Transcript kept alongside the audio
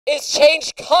Is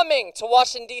change coming to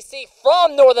Washington, D.C.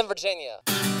 from Northern Virginia?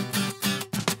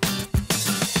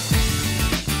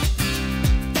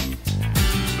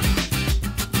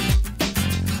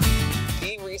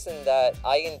 The reason that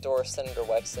I endorsed Senator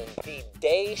Wexton the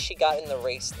day she got in the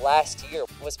race last year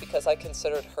was because I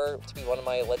considered her to be one of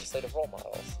my legislative role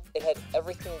models. It had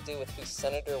everything to do with who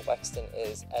Senator Wexton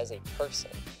is as a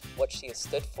person, what she has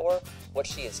stood for, what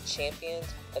she has championed,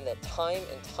 and that time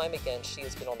and time again she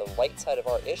has been on the right side of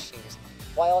our issues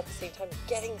while at the same time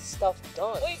getting stuff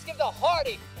done. Please give the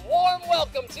hearty, warm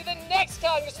welcome to the next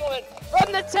Congresswoman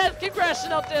from the 10th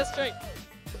Congressional District.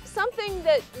 Something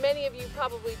that many of you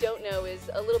probably don't know is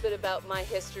a little bit about my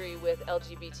history with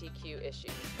LGBTQ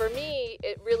issues. For me,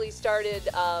 it really started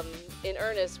in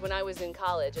earnest when I was in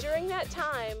college. During that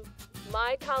time,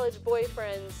 my college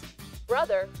boyfriend's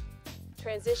brother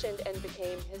transitioned and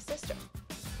became his sister.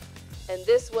 And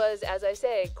this was, as I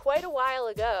say, quite a while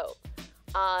ago.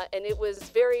 And it was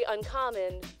very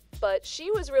uncommon, but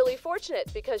she was really fortunate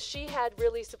because she had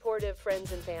really supportive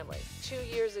friends and family. 2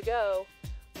 years ago,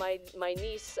 my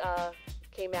niece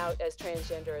came out as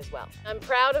transgender as well. I'm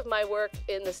proud of my work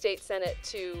in the state Senate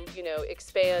to,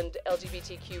 expand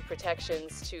LGBTQ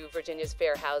protections to Virginia's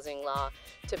fair housing law,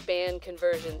 to ban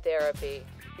conversion therapy,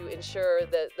 to ensure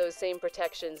that those same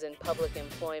protections in public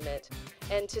employment,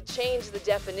 and to change the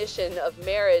definition of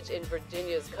marriage in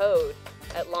Virginia's code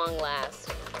at long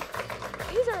last.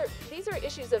 These are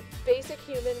issues of basic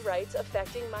human rights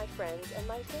affecting my friends and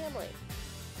my family.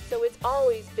 So it's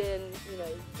always been,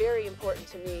 very important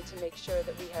to me to make sure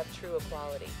that we have true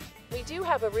equality. We do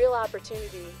have a real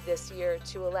opportunity this year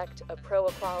to elect a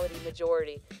pro-equality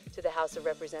majority to the House of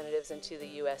Representatives and to the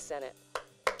U.S. Senate.